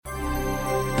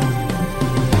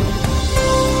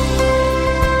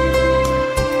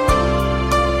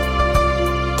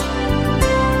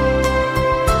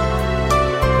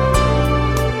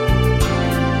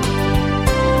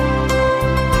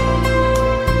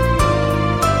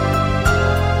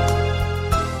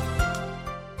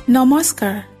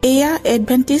নমস্কাৰ, এয়া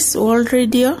Adventist world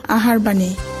radio'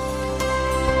 আহাৰবাণী।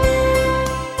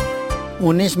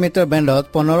 19 metre বেণ্ডত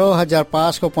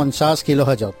 15,550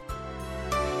 কিলোহাৰ্টজত।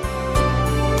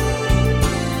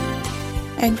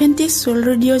 Adventist world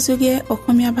radio' যোগে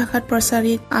অসমীয়া ভাষাত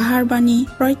প্ৰচাৰিত আহাৰবাণী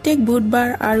প্ৰত্যেক বুধবাৰ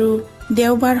আৰু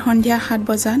দেওবাৰ সন্ধিয়া 7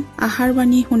 বজাত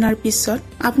আহাৰবাণী শুনাৰ পিছত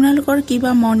আপোনালোকৰ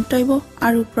কিবা মন্তব্য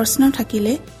আৰু প্ৰশ্ন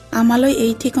থাকিলে আমালৈ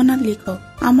এই ঠিকনাত লিখক।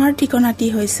 আমাৰ ঠিকনাটি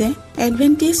হৈছে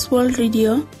Adventist world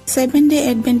radio', 7th Day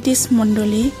Adventist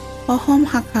মণ্ডলী, অসম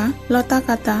শাখা,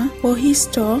 লতাকাটা,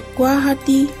 বশিষ্ঠ,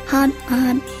 গুৱাহাটী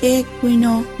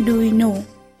 781029।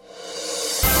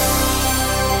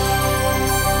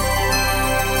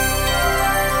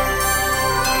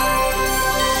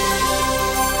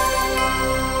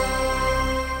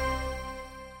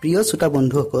 প্ৰিয় শ্ৰোতা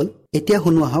বন্ধুসকল, এতিয়া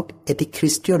শুনো আহক এটি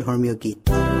খ্ৰীষ্টীয় ধৰ্মীয় গীত।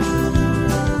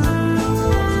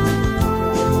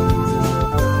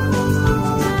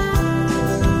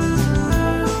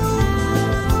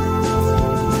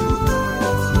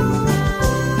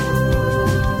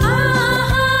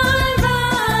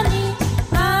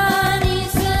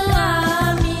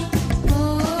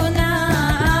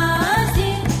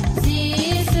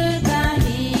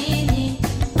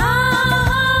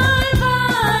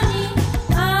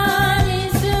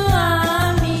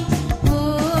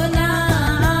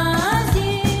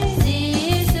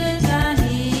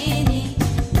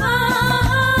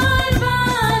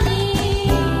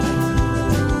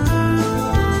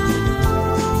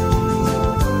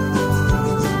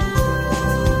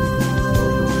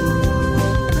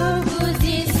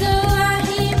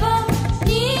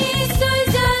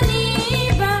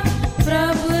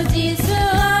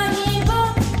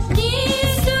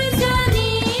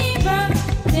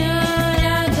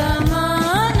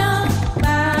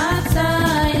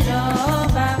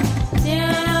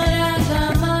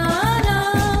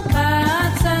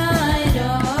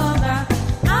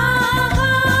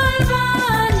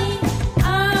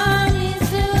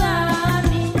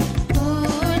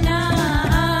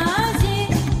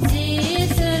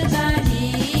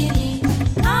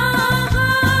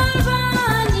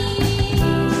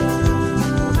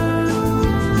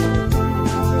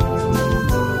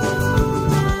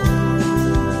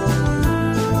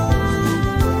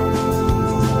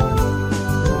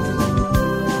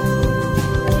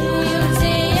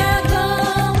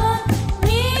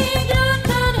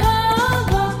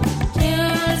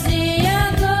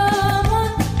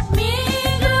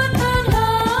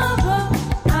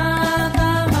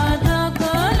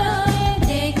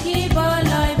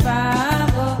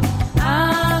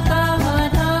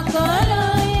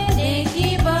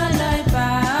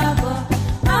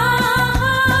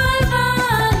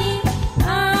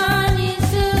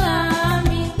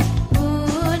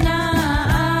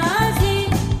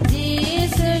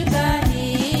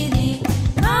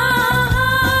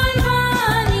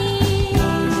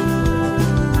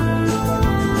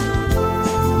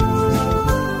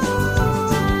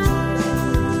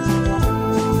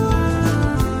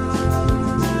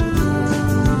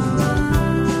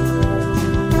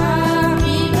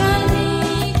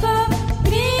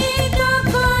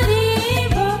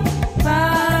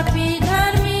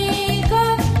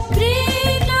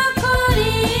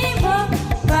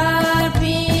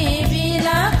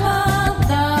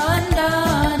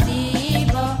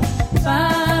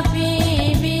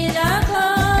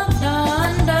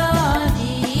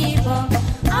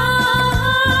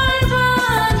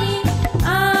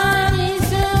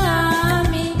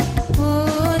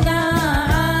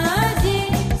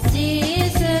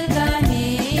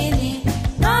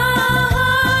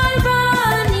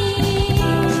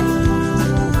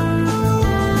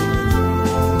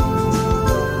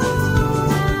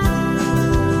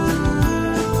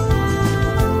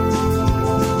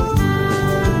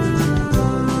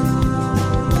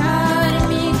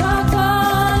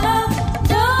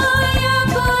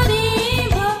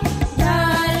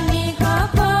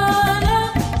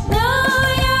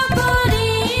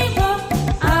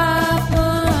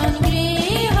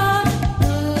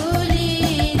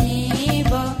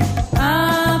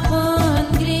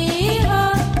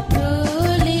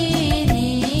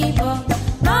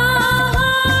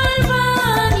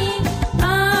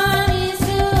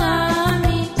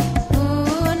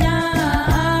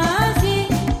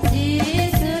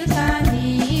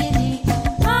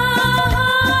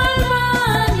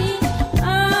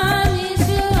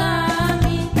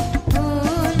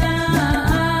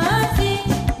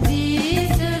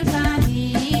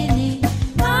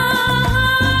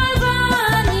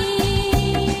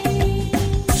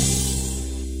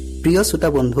 প্ৰিয় শ্ৰোতা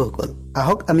বন্ধুসকল,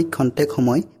 আহক আমি খন্তেক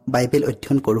সময় বাইবেল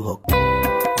অধ্যয়ন কৰোঁ।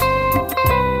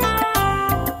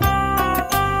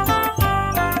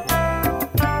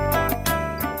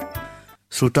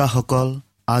 শ্ৰোতাসকল,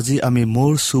 আজি আমি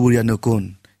মোৰ চুবুৰীয়ানো কোন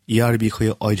ইয়াৰ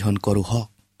বিষয়ে অধ্যয়ন কৰোঁ হওক।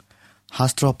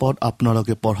 শাস্ত্ৰপদ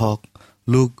আপোনালোকে পঢ়ক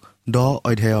লোক 10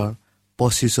 অধ্যায়ৰ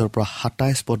 25 পৰা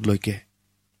 27 পদলৈকে।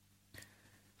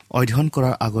 অধ্যয়ন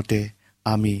কৰাৰ আগতে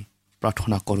আমি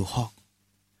প্ৰাৰ্থনা কৰোঁ হওক।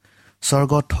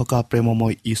 স্বৰ্গত থকা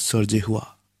প্ৰেমময় ঈশ্বৰ যীশুৱা,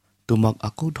 তোমাক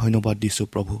আকৌ ধন্যবাদ দিছোঁ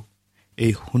প্ৰভু,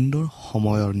 এই সুন্দৰ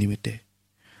সময়ৰ নিমিত্তে।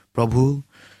 প্ৰভু,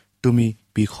 তুমি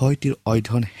বিষয়টিৰ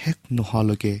অধ্যয়ন শেষ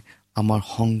নোহোৱালৈকে আমাৰ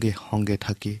সংগে সংগে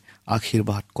থাকি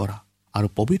আশীৰ্বাদ কৰা আৰু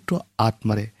পবিত্ৰ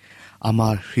আত্মাৰে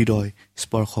আমাৰ হৃদয়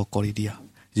স্পৰ্শ কৰি দিয়া।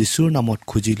 যীশুৰ নামত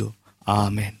খুজিলোঁ,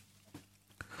 আমেন।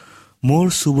 মোৰ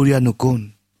চুবুৰীয়ানো কোন?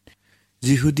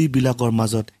 যিহুদীবিলাকৰ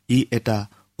মাজত ই এটা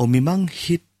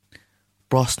অমীমাংসিত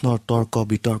প্ৰশ্নৰ তৰ্ক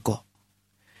বিতৰ্ক।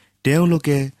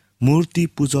 তেওঁলোকে মূৰ্তি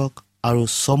পূজক আৰু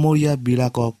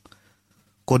চমৰীয়াবিলাকক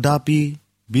কদাপি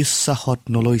বিশ্বাসত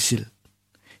নলৈছিল।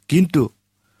 কিন্তু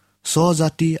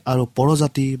স্বজাতি আৰু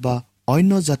পৰজাতি বা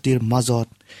অন্য জাতিৰ মাজত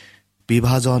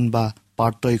বিভাজন বা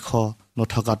পাৰ্থক্য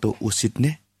নথকাটো উচিত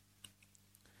নে?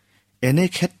 এনে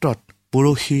ক্ষেত্ৰত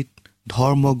পুৰোহিত,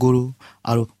 ধৰ্মগুৰু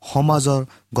আৰু সমাজৰ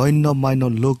গণ্যমান্য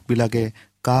লোকবিলাকে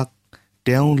কাক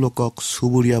তেওঁলোকক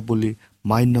চুবুৰীয়া বুলি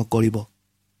মান্য কৰিব?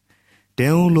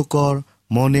 তেওঁলোকৰ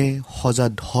মনে সজা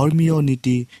ধৰ্মীয়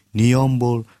নীতি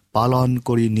নিয়মবোৰ পালন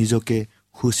কৰি নিজকে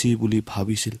সুচী বুলি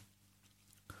ভাবিছিল।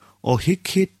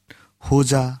 অশিক্ষিত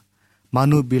সোজা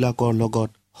মানুহবিলাকৰ লগত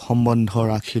সম্বন্ধ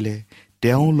ৰাখিলে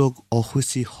তেওঁলোক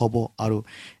অসুচী হ'ব আৰু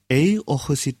এই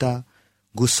অসুচিতা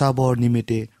গুচাবৰ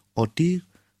নিমিত্তে অতি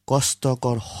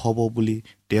কষ্টকৰ হ'ব বুলি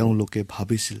তেওঁলোকে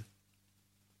ভাবিছিল।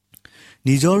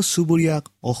 নিজৰ চুবুৰীয়াক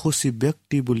অসুচী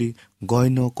ব্যক্তি বুলি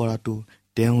গণ্য কৰাটো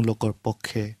তেওঁলোকৰ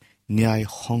পক্ষে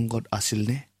ন্যায়সংগত আছিল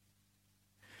নে?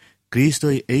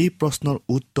 খ্ৰীষ্টই এই প্ৰশ্নৰ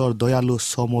উত্তৰ দয়ালু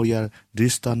চমৰীয়াৰ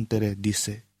দৃষ্টান্তেৰে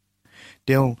দিছে।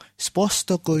 তেওঁ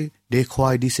স্পষ্টকৈ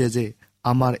দেখুৱাই দিছে যে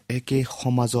আমাৰ একে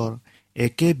সমাজৰ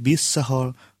একে বিশ্বাসৰ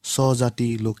স্বজাতি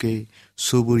লোকেই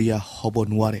চুবুৰীয়া হ'ব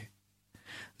নোৱাৰে।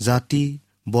 জাতি,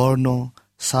 বৰ্ণ,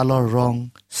 ছালৰ ৰং,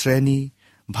 শ্ৰেণী,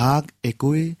 ভাগ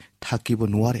একোৱেই থাকিব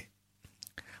নোৱাৰে।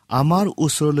 আমাৰ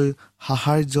ওচৰলৈ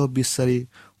সাহাৰ্য বিচাৰি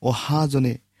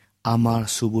অহাজনে আমাৰ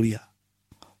চুবুৰীয়া।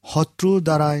 শত্ৰুৰ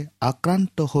দ্বাৰাই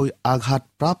আক্ৰান্ত হৈ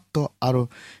আঘাতপ্ৰাপ্ত আৰু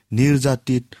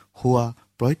নিৰ্যাতিত হোৱা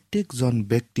প্ৰত্যেকজন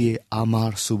ব্যক্তিয়ে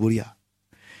আমাৰ চুবুৰীয়া।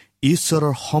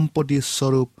 ঈশ্বৰৰ সম্পত্তি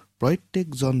স্বৰূপ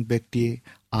প্ৰত্যেকজন ব্যক্তিয়ে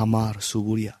আমাৰ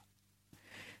চুবুৰীয়া।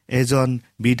 এজন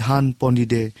বিধান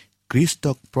পণ্ডিতে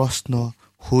খ্ৰীষ্টক প্ৰশ্ন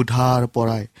সোধাৰ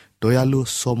পৰাই দয়ালু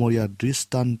চমৰীয়াৰ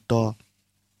দৃষ্টান্ত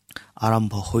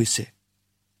আৰম্ভ হৈছে।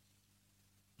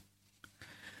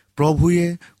 প্ৰভুৱে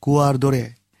কোৱাৰ দৰে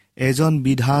এজন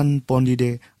বিধান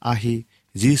পণ্ডিতে আহি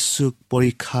যীশুক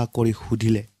পৰীক্ষা কৰি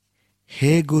সুধিলে,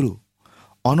 হে গুৰু,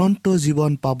 অনন্ত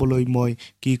জীৱন পাবলৈ মই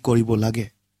কি কৰিব লাগে?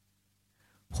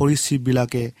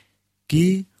 ফৰিচীবিলাকে কি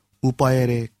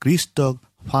উপায়েৰে খ্ৰীষ্টক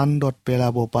ফান্দত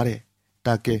পেলাব পাৰে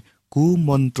তাকে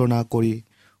কুমন্ত্ৰণা কৰি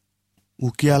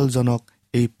উকিয়ালজনক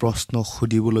এই প্ৰশ্ন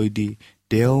সুধিবলৈ দি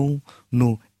তেওঁনো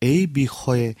এই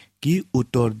বিষয়ে কি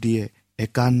উত্তৰ দিয়ে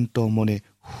একান্ত মনে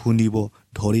শুনিব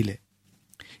ধৰিলে।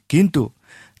 কিন্তু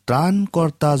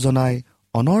ত্ৰাণকৰ্তাজনাই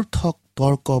অনৰ্থক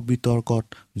তৰ্ক বিতৰ্কত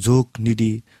যোগ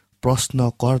নিদি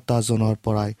প্ৰশ্নকৰ্তাজনৰ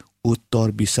পৰাই উত্তৰ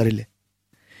বিচাৰিলে।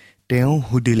 তেওঁ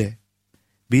সুধিলে,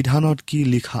 বিধানত কি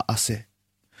লিখা আছে?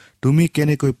 তুমি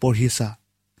কেনেকৈ পঢ়িছা?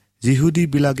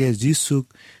 যিহুদীবিলাকে যীশুক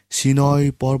চিনয়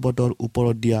পৰ্বতৰ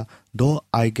ওপৰত দিয়া 10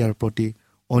 আজ্ঞাৰ প্ৰতি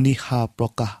অনীহা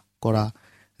প্ৰকাশ কৰা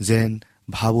যেন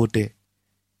ভাবোতে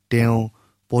তেওঁ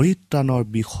পৰিত্ৰাণৰ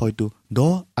বিষয়টো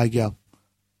 10 আজ্ঞা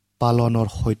পালনৰ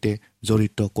সৈতে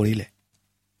জড়িত কৰিলে।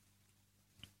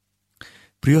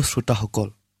 প্ৰিয় শ্ৰোতাসকল,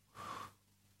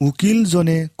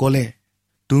 উকিলজনে ক'লে,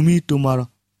 তুমি তোমাৰ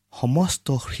সমস্ত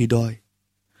হৃদয়,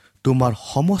 তোমাৰ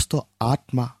সমস্ত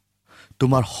আত্মা,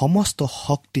 তোমাৰ সমস্ত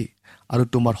শক্তি আৰু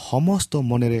তোমাৰ সমস্ত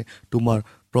মনেৰে তোমাৰ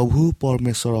প্ৰভু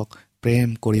পৰমেশ্বৰক প্ৰেম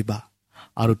কৰিবা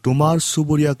আৰু তোমাৰ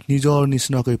চুবুৰীয়াক নিজৰ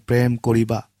নিচিনাকৈ প্ৰেম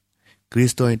কৰিবা।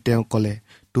 খ্ৰীষ্টই তেওঁ ক'লে,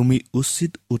 তুমি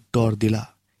উচিত উত্তৰ দিলা,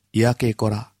 ইয়াকে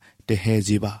কৰা, তেহে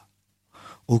জীৱা।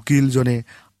 উকিলজনে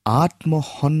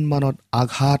আত্মসন্মানত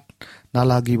আঘাত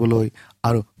নালাগিবলৈ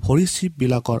আৰু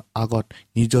ফৰিচীবিলাকৰ আগত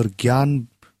নিজৰ জ্ঞান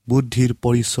বুদ্ধিৰ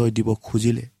পৰিচয় দিব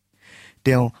খুজিলে।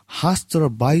 তেওঁ শাস্ত্ৰৰ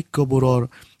বাক্যবোৰৰ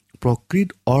প্ৰকৃত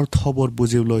অৰ্থবোৰ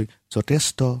বুজিবলৈ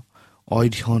যথেষ্ট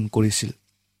অধ্যয়ন কৰিছিল।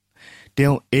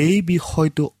 তেওঁ এই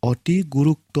বিষয়টো অতি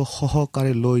গুৰুত্ব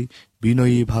সহকাৰে লৈ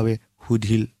বিনয়ীভাৱে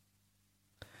সুধিল,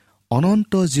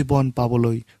 অনন্ত জীৱন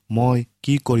পাবলৈ মই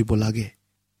কি কৰিব লাগে?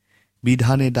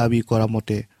 বিধানে দাবী কৰা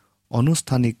মতে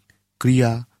আনুষ্ঠানিক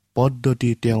ক্ৰিয়া পদ্ধতি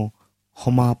তেওঁ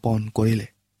সমাপন কৰিলে।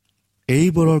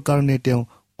 এইবোৰৰ কাৰণে তেওঁ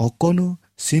অকণো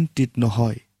চিন্তিত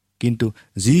নহয়। কিন্তু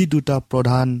যি দুটা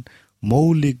প্ৰধান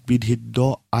মৌলিক বিধিত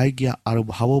আজ্ঞা আৰু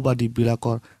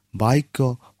ভাৱবাদীবিলাকৰ বাক্য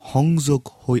সংযোগ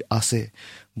হৈ আছে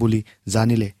বুলি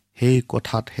জানিলে সেই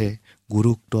কথাতহে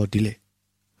গুৰুত্ব দিলে।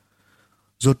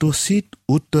 যথোচিত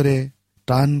উত্তৰে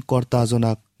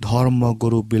ত্ৰাণকৰ্তাজনাক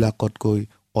ধৰ্মগুৰুবিলাকতকৈ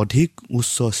অধিক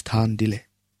উচ্চ স্থান দিলে।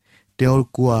 তেওঁৰ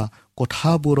কোৱা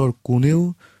কথাবোৰৰ কোনেও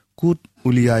কোট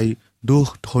উলিয়াই দোষ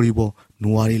ধৰিব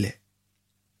নোৱাৰিলে।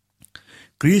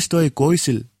 খ্ৰীষ্টই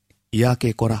কৈছিল,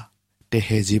 ইয়াকে কৰা,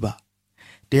 তেহে জীৱা।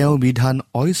 তেওঁ বিধান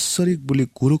ঐশ্বৰিক বুলি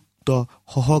গুৰুত্ব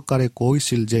সহকাৰে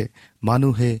কৈছিল যে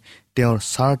মানুহে তেওঁৰ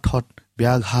স্বাৰ্থত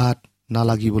ব্যাঘাত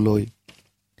নালাগিবলৈ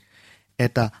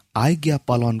এটা আজ্ঞা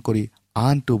পালন কৰি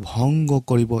আনটো ভংগ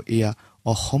কৰিব এয়া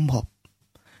অসম্ভৱ।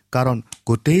 কাৰণ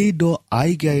গোটেই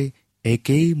আজ্ঞাই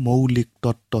একেই মৌলিক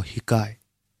তত্ত্ব শিকায়।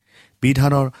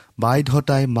 বিধানৰ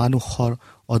বাধ্যতাই মানুহৰ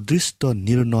অদৃষ্ট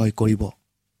নিৰ্ণয় কৰিব।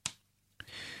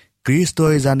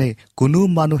 খ্ৰীষ্টই জানে কোনো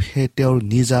মানুহে তেওঁৰ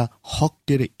নিজা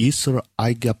শক্তিৰে ঈশ্বৰৰ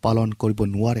আজ্ঞা পালন কৰিব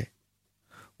নোৱাৰে।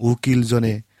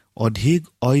 উকিলজনে অধিক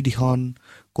অধ্যয়ন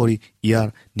কৰি ইয়াৰ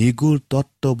নিগুৰ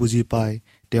তত্ত্ব বুজি পাই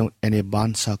তেওঁ এনে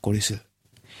বাঞ্ছা কৰিছিল।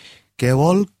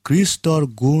 কেৱল খ্ৰীষ্টৰ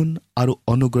গুণ আৰু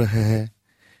অনুগ্ৰহেৰে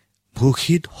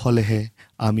ভূষিত হ'লেহে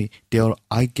আমি তেওঁৰ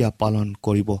আজ্ঞা পালন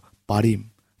কৰিব পাৰিম।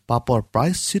 পাপৰ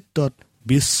প্ৰায়শ্চিত্তত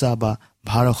বিশ্বাস বা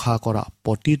ভৰসা কৰা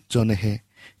প্ৰতিজনেহে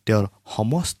তেওঁৰ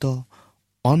সমস্ত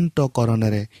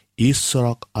অন্তঃকৰণেৰে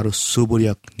ঈশ্বৰক আৰু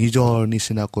চুবুৰীয়াক নিজৰ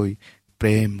নিচিনাকৈ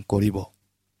প্ৰেম কৰিব।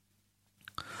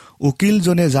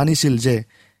 উকিলজনে জানিছিল যে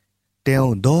তেওঁ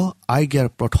আজ্ঞাৰ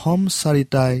প্ৰথম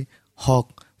 4টাই হওক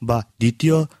বা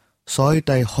দ্বিতীয়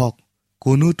 6টাই হওক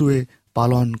কোনোটোৱে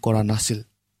পালন কৰা নাছিল।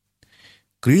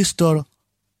 খ্ৰীষ্টৰ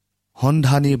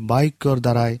সন্ধানী বাক্যৰ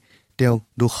দ্বাৰাই তেওঁক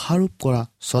দোষাৰোপ কৰা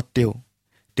স্বত্তেও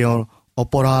তেওঁৰ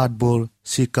অপৰাধবোৰ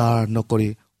স্বীকাৰ নকৰি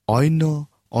অন্য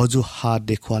অজুহাত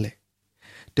দেখুৱালে।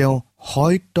 তেওঁ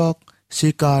সত্যক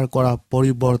স্বীকাৰ কৰাৰ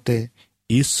পৰিৱৰ্তে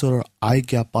ঈশ্বৰৰ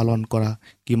আজ্ঞা পালন কৰা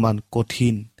কিমান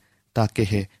কঠিন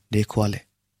তাকেহে দেখুৱালে।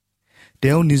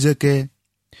 তেওঁ নিজকে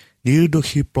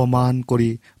নিৰ্দোষী প্ৰমাণ কৰি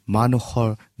মানুহৰ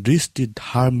দৃষ্টিত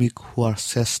ধাৰ্মিক হোৱাৰ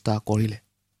চেষ্টা কৰিলে।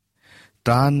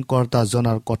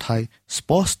 ত্ৰাণকৰ্তাজনাৰ কথাই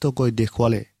স্পষ্টকৈ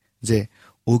দেখুৱালে যে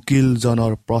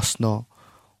উকিলজনৰ প্ৰশ্ন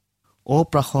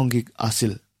অপ্ৰাসংগিক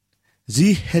আছিল,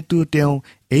 যিহেতু তেওঁ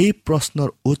এই প্ৰশ্নৰ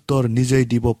উত্তৰ নিজেই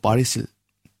দিব পাৰিছিল।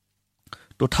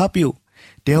 তথাপিও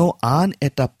তেওঁ আন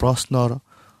এটা প্ৰশ্নৰ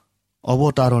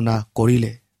অৱতাৰণা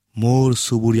কৰিলে, মোৰ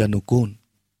চুবুৰীয়ানো কোন?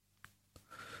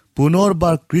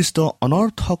 পুনৰবাৰ খ্ৰীষ্ট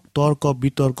অনৰ্থক তৰ্ক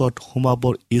বিতৰ্কত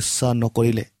সোমাবৰ ইচ্ছা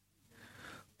নকৰিলে।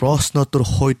 প্ৰশ্নটোৰ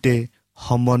সৈতে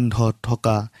সম্বন্ধ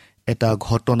থকা এটা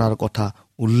ঘটনাৰ কথা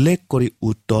উল্লেখ কৰি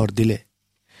উত্তৰ দিলে,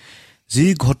 যি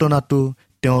ঘটনাটো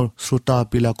তেওঁৰ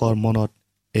শ্ৰোতাবিলাকৰ মনত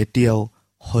এতিয়াও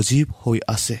সজীৱ হৈ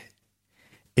আছে।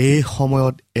 এই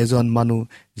সময়ত এজন মানুহ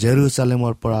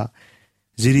জেৰুজালেমৰ পৰা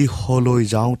জিৰিহলৈ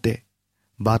যাওঁতে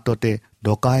বাটতে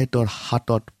ডকাইতৰ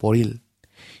হাতত পৰিল।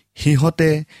 সিহঁতে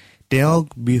তেওঁক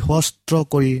বিবস্ত্ৰ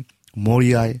কৰি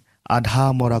মৰিয়াই আধা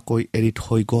মৰাকৈ এৰি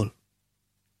থৈ গ'ল।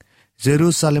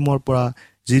 জেৰুজালেমৰ পৰা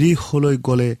জিৰিহলৈ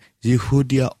গ'লে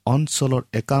যিহুদীয়া অঞ্চলৰ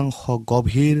একাংশ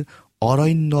গভীৰ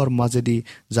অৰণ্যৰ মাজেদি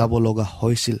যাব লগা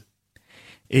হৈছিল।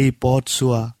 এই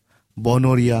পথছোৱা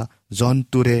বনৰীয়া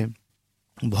জন্তুৰে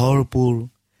ভৰপূৰ,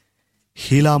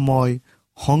 শিলাময়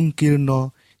সংকীৰ্ণ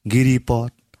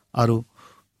গিৰিপথ আৰু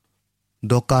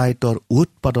ডকাইতৰ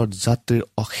উৎপাতত যাত্ৰীৰ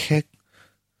অশেষ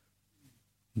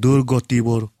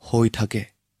দুৰ্গতিবোৰ হৈ থাকে।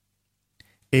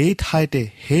 এই ঠাইতে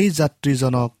সেই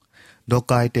যাত্ৰীজনক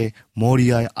ডকাইতে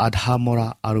মৰিয়াই আধা মৰা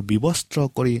আৰু বিবস্ত্ৰ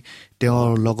কৰি তেওঁৰ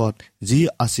লগত যি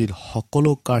আছিল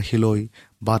সকলো কাঢ়ি লৈ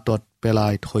বাটত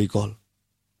পেলাই থৈ গ'ল।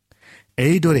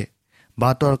 এইদৰে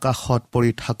বাটৰ কাষত পৰি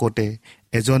থাকোঁতে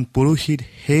এজন পুৰোহিত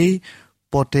সেই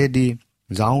পথেদি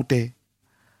যাওঁতে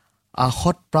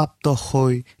আঘাতপ্ৰাপ্ত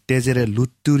হৈ তেজেৰে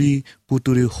লুতুৰি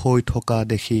পুতুৰি হৈ থকা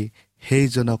দেখি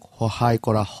সেইজনক সহায়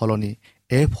কৰা সলনি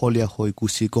এফলীয়া হৈ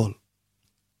গুচি গ'ল।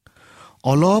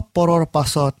 অলপ পৰৰ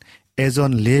পাছত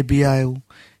এজন লেবীয়াও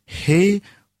সেই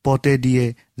পথেদিয়ে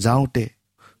যাওঁতে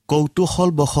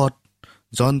কৌতূহলবশত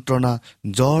যন্ত্ৰণা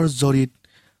জৰ্জৰিত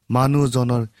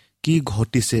মানুহজনৰ কি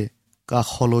ঘটিছে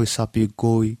কাষলৈ চাপি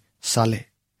গৈ চালে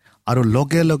আৰু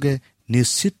লগে লগে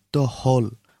নিশ্চিত হ'ল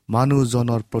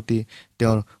মানুহজনৰ প্ৰতি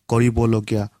তেওঁৰ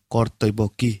কৰিবলগীয়া কৰ্তব্য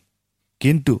কি।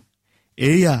 কিন্তু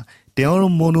এয়া তেওঁৰ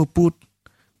মনোপুত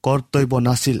কৰ্তব্য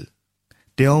নাছিল।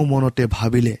 তেওঁ মনতে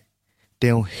ভাবিলে,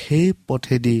 তেওঁ সেই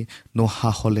পথেদি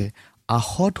নহা হ'লে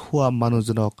আহত হোৱা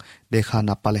মানুহজনক দেখা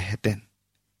নাপালেহেঁতেন।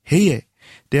 সেয়ে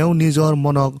তেওঁ নিজৰ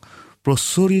মনক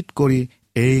প্ৰচুৰিত কৰি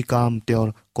এই কাম তেওঁৰ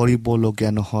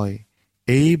কৰিবলগীয়া নহয়,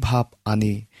 এই ভাৱ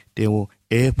আনি তেওঁ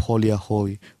এফলীয়া হৈ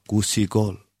গুচি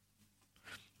গ'ল।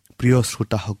 প্ৰিয়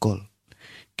শ্ৰোতাসকল,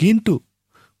 কিন্তু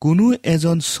কোনো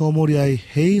এজন চমৰীয়াই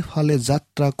সেইফালে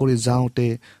যাত্ৰা কৰি যাওঁতে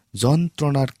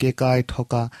যন্ত্ৰণাত কেঁকাই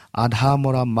থকা আধা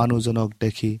মৰা মানুহজনক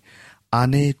দেখি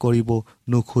আনে কৰিব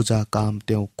নোখোজা কাম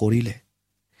তেওঁ কৰিলে।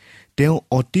 তেওঁ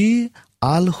অতি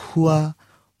আলসুৱা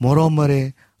মৰমেৰে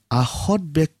আসত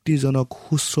ব্যক্তিজনক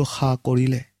শুশ্ৰূষা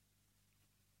কৰিলে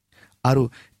আৰু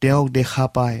তেওঁক দেখা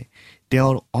পাই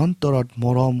তেওঁৰ অন্তৰত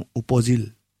মৰম উপজিল।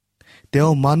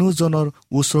 তেওঁ মানুহজনৰ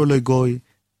ওচৰলৈ গৈ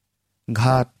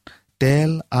ঘাট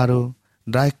তেল আৰু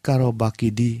দ্ৰাক্ষাৰ বাকি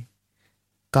দি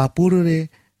কাপোৰেৰে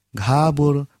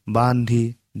ঘাঁবোৰ বান্ধি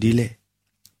দিলে।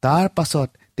 তাৰ পাছত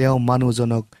তেওঁ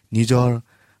মানুহজনক নিজৰ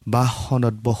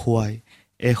বাসনত বহুৱাই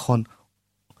এখন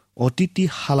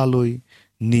অতিথিশালালৈ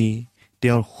নি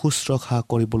তেওঁৰ শুশ্ৰূষা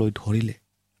কৰিবলৈ ধৰিলে।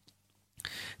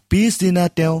 পিছদিনা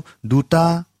তেওঁ 2টা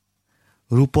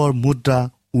ৰূপৰ মুদ্ৰা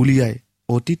উলিয়াই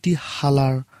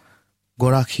অতিথিশালাৰ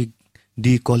গৰাকীক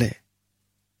দি ক'লে,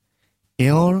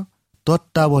 এওঁৰ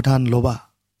তত্বাৱধান ল'বা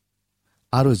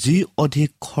আৰু যি অধিক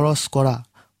খৰচ কৰা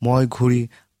মই ঘূৰি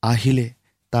আহিলে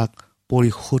তাক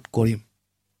পৰিশোধ কৰিম।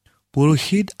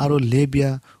 পুৰোহিত আৰু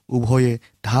লেবীয়া উভয়ে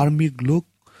ধাৰ্মিক লোক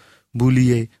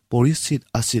বুলিয়ে পৰিচিত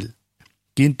আছিল,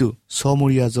 কিন্তু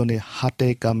চমৰীয়াজনে হাতে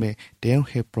কামে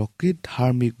তেওঁহে প্ৰকৃত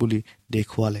ধাৰ্মিক বুলি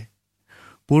দেখুৱালে।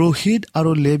 পুৰোহিত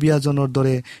আৰু লেবীয়াজনৰ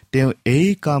দৰে তেওঁ এই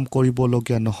কাম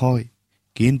কৰিবলগীয়া নহয়,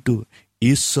 কিন্তু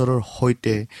ঈশ্বৰৰ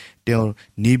সৈতে তেওঁৰ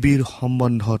নিবিড়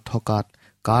সম্বন্ধ থকাত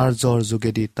কাৰ্যৰ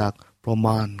যোগেদি তাক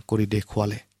প্ৰমাণ কৰি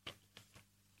দেখুৱালে।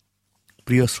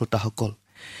 প্ৰিয় শ্ৰোতাসকল,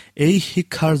 এই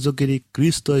শিক্ষাৰ যোগেদি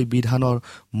খ্ৰীষ্টই বিধানৰ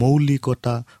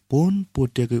মৌলিকতা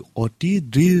পোনপটীয়াকৈ অতি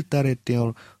দৃঢ়তাৰে তেওঁৰ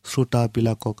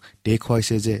শ্ৰোতাবিলাকক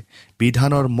দেখুৱাইছে যে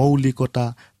বিধানৰ মৌলিকতা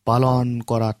পালন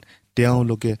কৰাত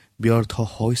তেওঁলোকে ব্যৰ্থ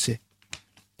হৈছে।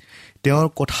 তেওঁৰ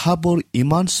কথাবোৰ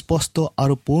ইমান স্পষ্ট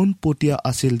আৰু পোনপটীয়া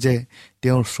আছিল যে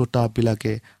তেওঁৰ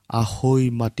শ্ৰোতাবিলাকে আহৈ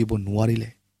মাতিব নোৱাৰিলে।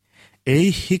 এই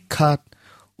শিক্ষাত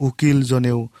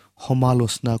উকিলজনেও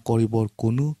সমালোচনা কৰিবৰ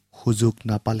কোনো সুযোগ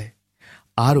নাপালে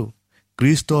আৰু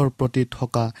খ্ৰীষ্টৰ প্ৰতি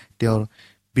থকা তেওঁৰ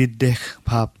বিদ্বেষ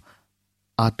ভাৱ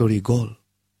আঁতৰি গ'ল।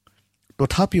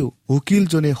 তথাপিও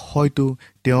উকিলজনে হয়তো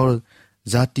তেওঁৰ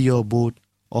জাতীয় বোধ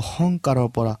অহংকাৰৰ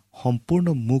পৰা সম্পূৰ্ণ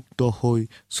মুক্ত হৈ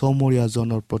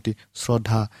চমৰীয়াজনৰ প্ৰতি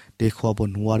শ্ৰদ্ধা দেখুৱাব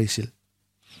নোৱাৰিছিল।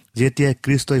 যেতিয়া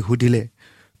খ্ৰীষ্টই সুধিলে,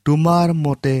 তোমাৰ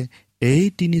মতে এই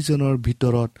 3জনৰ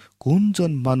ভিতৰত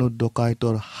কোনজন মানুহ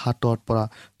ডকাইতৰ হাতৰ পৰা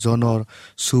জনৰ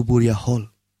চুবুৰীয়া হ'ল?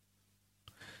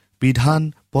 বিধান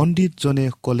পণ্ডিতজনে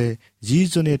ক'লে,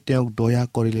 যিজনে তেওঁক দয়া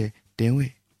কৰিলে তেওঁৱে।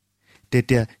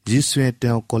 তেতিয়া যীশুৱে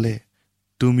তেওঁক ক'লে,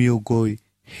 তুমিও গৈ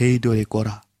সেইদৰে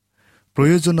কৰা।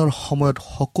 প্ৰয়োজনৰ সময়ত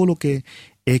সকলোকে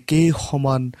একেই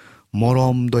সমান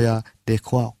মৰম দয়া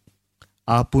দেখুৱাওক।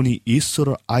 আপুনি ঈশ্বৰৰ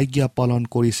আজ্ঞা পালন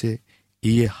কৰিছে,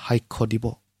 ইয়ে সাক্ষ্য দিব।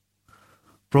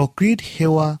 প্ৰকৃত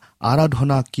সেৱা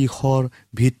আৰাধনা কিহৰ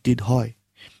ভিত্তিত হয়?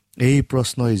 এই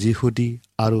প্ৰশ্নই যিহুদী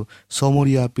আৰু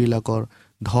চমৰীয়াবিলাকৰ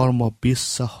ধৰ্ম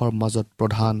বিশ্বাসৰ মাজত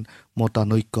প্ৰধান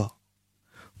মতানৈক্য।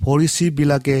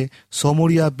 ফৰিচীবিলাকে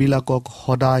চমৰীয়াবিলাকক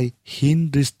সদায় হীন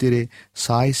দৃষ্টিৰে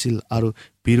চাইছিল আৰু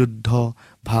বিৰুদ্ধ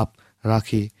ভাৱ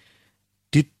ৰাখি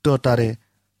তিক্ততাৰে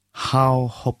হাও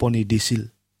সপনি দিছিল।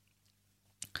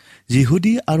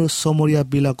 যিহুদী আৰু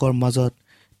চমৰীয়াবিলাকৰ মাজত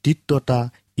তিক্ততা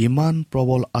ইমান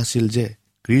প্ৰবল আছিল যে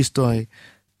খ্ৰীষ্টই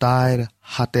তাইৰ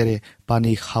হাতেৰে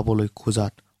পানী খাবলৈ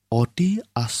খোজাত অতি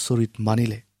আচৰিত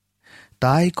মানিলে।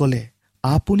 তাই ক'লে,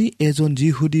 আপুনি এজন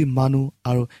যিহুদী মানুহ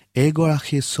আৰু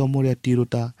এগৰাকী চমৰীয়া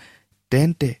তিৰোতা,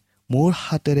 তেন্তে মোৰ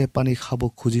হাতেৰে পানী খাব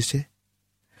খুজিছে?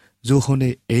 যোহনে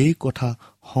এই কথা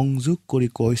সংযোগ কৰি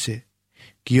কৈছে,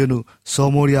 কিয়নো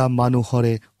চমৰীয়া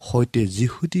মানুহৰে সৈতে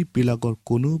যিহুদীবিলাকৰ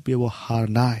কোনো ব্যৱহাৰ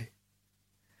নাই।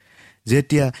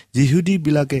 যেতিয়া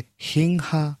যিহুদীবিলাকে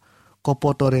হিংসা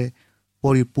কপটৰে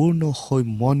পৰিপূৰ্ণ হৈ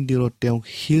মন্দিৰত তেওঁক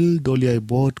শিল দলিয়াই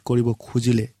বধ কৰিব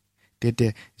খুজিলে,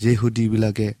 তেতিয়া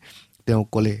যিহুদীবিলাকে তেওঁক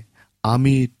ক'লে,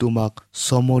 আমি তোমাক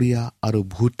চমৰীয়া আৰু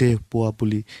ভূতে পোৱা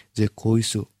বুলি যে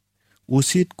কৈছো,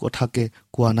 উচিত কথাকে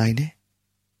কোৱা নাইনে?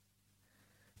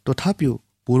 তথাপিও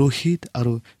পুৰোহিত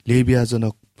আৰু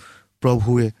লেবীয়াজনক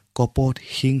প্ৰভুৱে কপট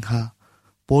হিংসা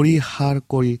পৰিহাৰ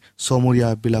কৰি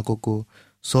চমৰীয়াবিলাককো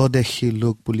স্বদেশী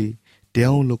লোক বুলি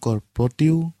তেওঁলোকৰ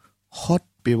প্ৰতিও সৎ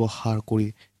ব্যৱহাৰ কৰি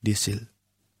দিছিল।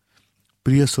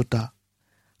 প্ৰিয় শ্ৰোতা,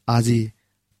 আজি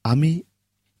আমি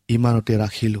ইমানতে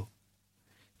ৰাখিলোঁ।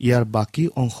 ইয়াৰ বাকী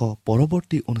অংশ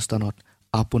পৰৱৰ্তী অনুষ্ঠানত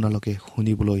আপোনালোকে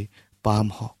শুনিবলৈ পাম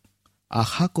হওক।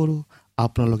 আশা কৰোঁ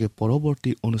আপোনালোকে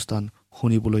পৰৱৰ্তী অনুষ্ঠান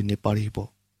শুনিবলৈ নেপাহৰিব।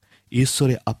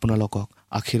 ঈশ্বৰে আপোনালোকক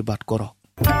আশীৰ্বাদ কৰক।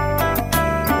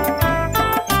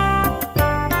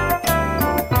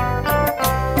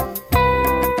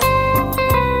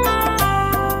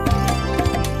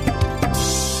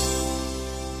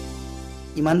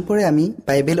 ইমানপৰে আমি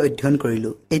বাইবেল অধ্যয়ন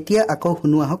কৰিলো। এতিয়া আকৌ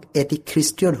শুনো আহক এটি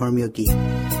খ্ৰীষ্টীয় ধৰ্মীয় গীত।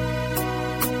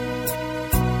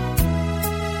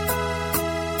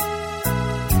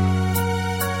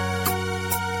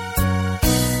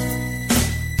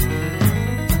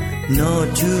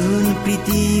 নতুন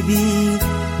পৃথিৱী,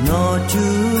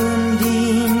 নতুন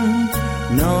দিন,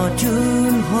 নতুন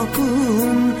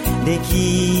সপোন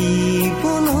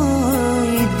দেখিবলৈ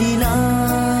দিলা।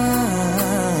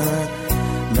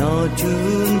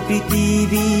 নতুন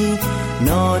পৃথিৱী,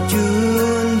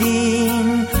 নতুন দিন,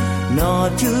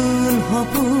 নতুন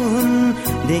সপোন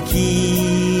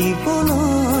দেখিবলৈ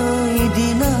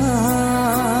দিলা।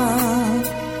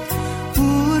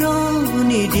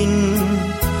 পুৰণি দিন,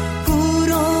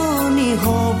 পুৰণি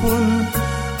সপোন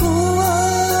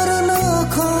পোৱাৰ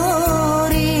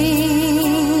নখৰি।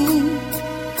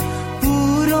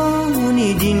 পুৰণি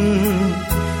দিন,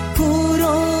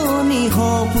 পুৰণি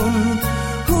সপোন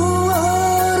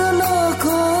পোৱাৰ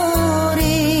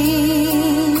নখৰি।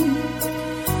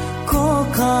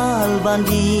 কঁকাল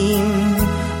বান্ধিম,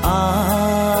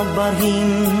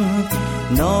 আগবাঢ়িম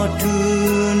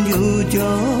নতুন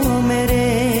যুঁজমেৰে।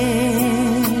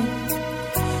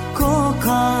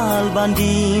 কঁকাল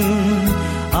বান্ধিম,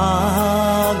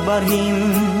 আগবাঢ়িম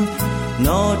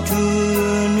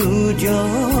নতুন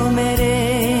যুঁজমেৰে।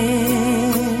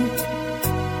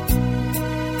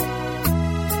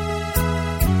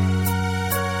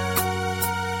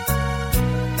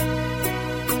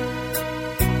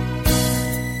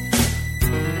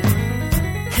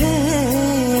 হে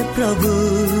প্ৰভু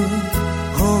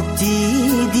শক্তি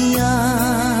দিয়া,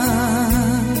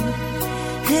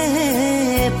 হে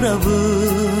প্ৰভু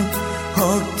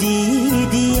শক্তি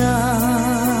দিয়া।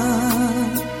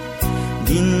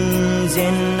 দিন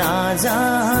যেন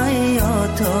নাযায়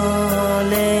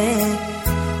অথলে,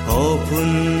 সপোন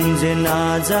যেন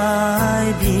নাযায়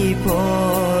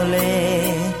বিফলে।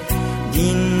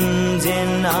 দিন যেন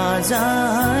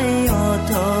নাযায়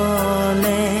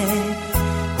অথলে,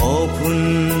 সপোন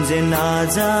যেন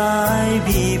নাযায়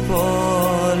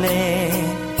বিফলে।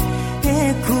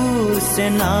 খোজ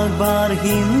যেন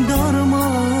আগবাঢ়িম ধৰ্ম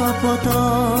পথ,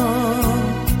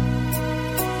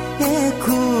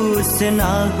 খোজ যেন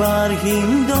আগবাঢ়িম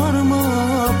ধৰ্ম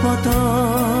পথ।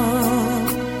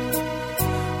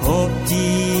 শক্তি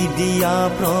দিয়া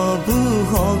প্ৰভু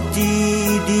শক্তি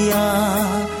দিয়া,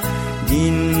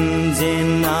 দিন যেন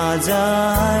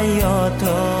নাযায়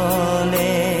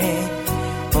অথলে।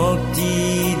 শক্তি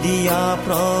দিয়া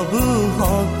প্ৰভু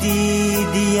শক্তি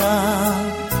দিয়া,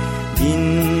 দিন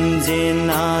যেন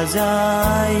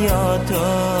নাযায়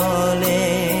অথলে।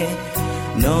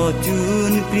 নতুন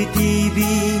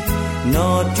পৃথিৱী,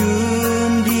 নতুন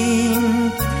দিন,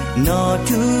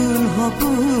 নতুন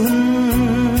সপোন।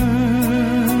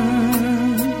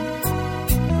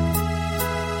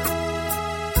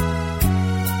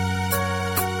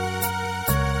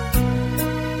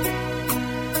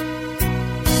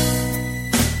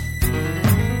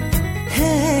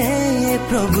 হে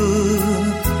প্ৰভু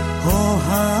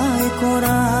সহায়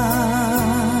কৰা,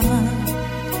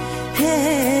 হে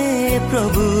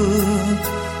প্ৰভু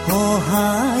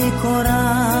সহায় কৰা।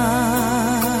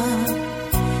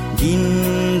 দিন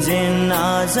যেন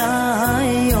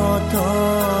নাযায়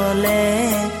অথলে,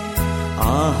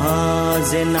 আহা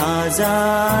যেন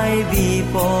নাযায়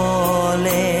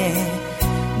বিফলে।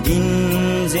 দিন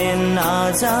যেন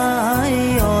নাযায়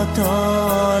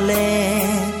অথলে,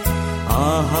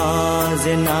 আহা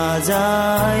যেন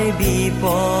নাযায়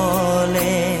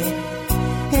বিফলে।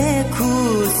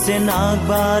 খোজ যেন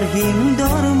আগবাঢ়িম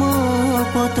ধৰ্ম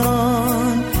পথ,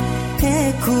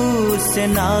 খোজ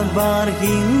যেন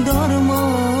আগবাঢ়িম ধৰ্ম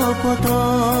পথ।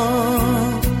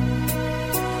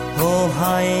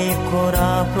 সহায়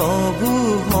কৰা প্ৰভু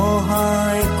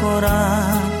সহায় কৰা,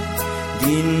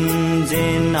 দিন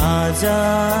যেন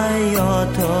নাযায়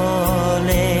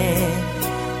অথলে।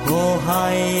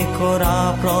 সহায় কৰা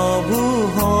প্ৰভু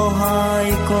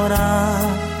সহায় কৰা,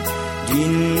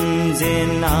 দিন যেন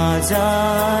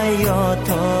নাযায়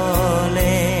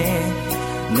অথলে।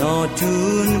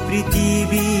 নতুন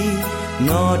পৃথিৱী,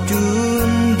 নতুন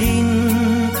দিন,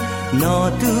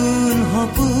 নতুন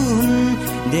সপোন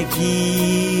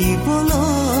দেখিবলৈ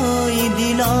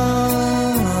দিলা।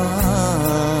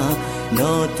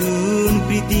 নতুন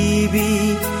পৃথিৱী,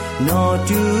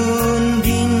 নতুন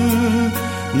দিন,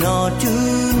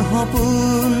 নতুন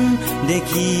সপোন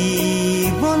দেখিবলৈ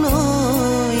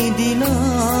দিলা।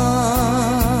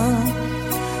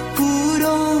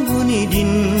 পুৰণি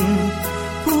দিন,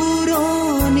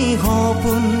 পুৰণি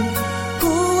সপোন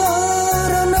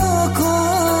পোৱাৰ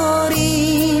নখৰি।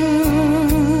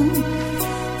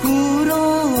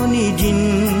 পুৰণি দিন,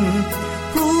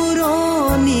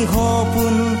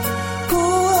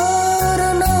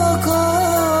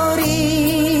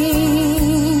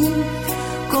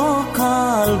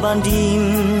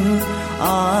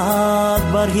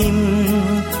 আগবাঢ়িম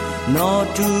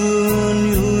নতুন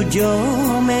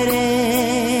উদ্যমেৰে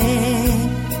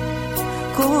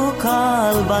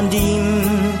কঁকাল বান্ধিম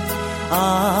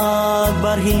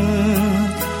আগবাঢ়িম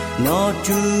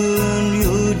নতুন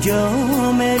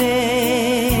উদ্যমেৰে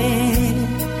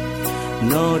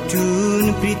নতুন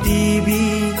পৃথিৱী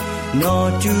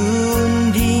নতুন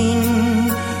দিন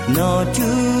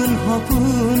নতুন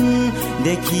সপোন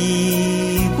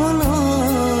দেখিবলৈ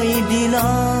দিলা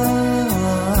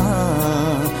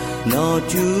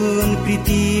নতুন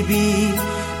পৃথিৱী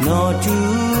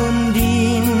নতুন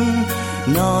দিন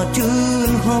নতুন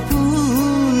সপোন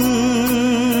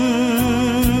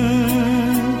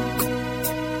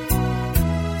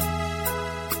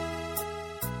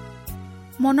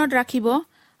মনত ৰাখিব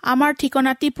আমাৰ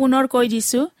ঠিকনাটি পুনৰ কৈ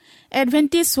দিছো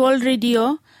এডভেন্টিছ world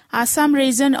radio' Assam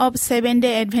region of seven day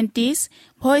এডভেন্টিছ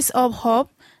voice of hop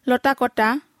লতাকটা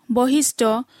বৈশিষ্ট্য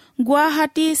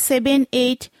গুৱাহাটী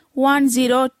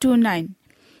 781029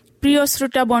 প্ৰিয়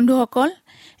শ্ৰোতা বন্ধুসকল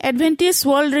এডভেন্টিছ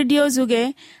ৱৰ্ল্ড ৰেডিঅ' যোগে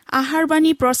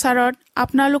আহাৰবাণী প্ৰচাৰত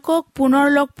আপোনালোকক পুনৰ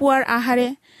লগ পোৱাৰ আশাৰে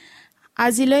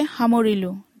আজিলৈ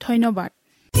সামৰিলো ধন্যবাদ।